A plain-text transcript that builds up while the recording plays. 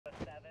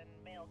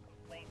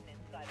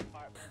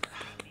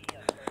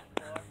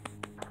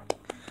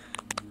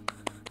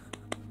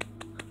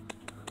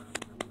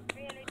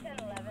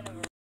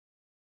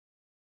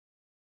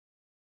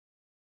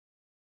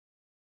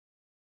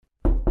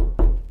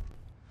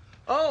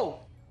Oh,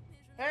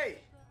 hey.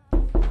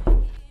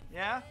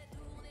 Yeah?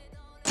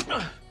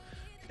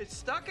 It's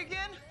stuck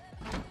again?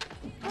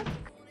 I'm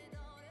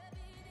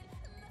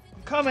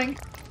coming.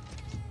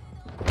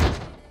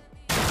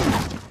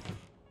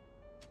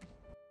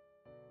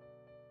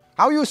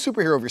 How are you a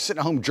superhero if you're sitting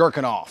at home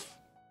jerking off?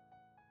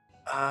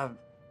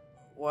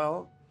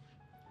 Well,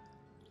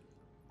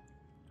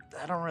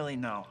 I don't really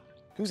know.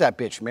 Who's that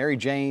bitch? Mary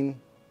Jane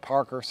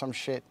Parker, some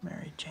shit?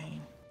 Mary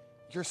Jane.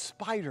 You're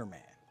Spider-Man.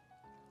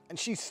 And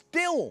she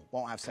still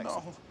won't have sex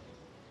with you. No,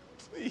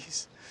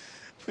 please.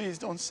 Please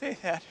don't say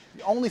that.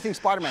 The only thing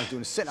Spider-Man's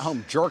doing is sitting at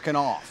home jerking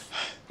off.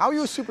 How are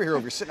you a superhero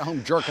if you're sitting at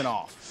home jerking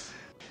off?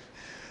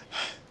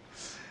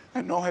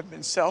 I know I've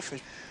been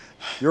selfish.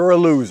 You're a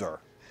loser,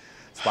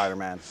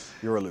 Spider-Man.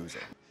 You're a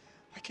loser.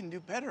 I can do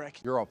better.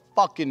 You're a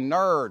fucking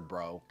nerd,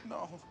 bro.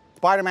 No.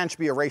 Spider-Man should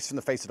be erased from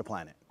the face of the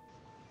planet.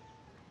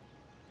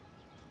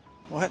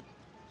 What?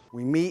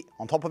 We meet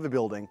on top of a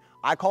building.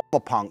 I call him a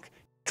punk.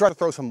 He tries to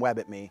throw some web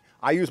at me.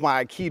 I use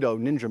my Aikido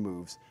ninja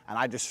moves, and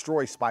I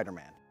destroy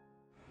Spider-Man.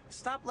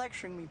 Stop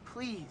lecturing me,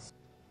 please.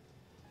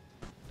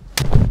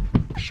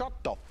 Shut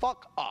the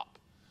fuck up.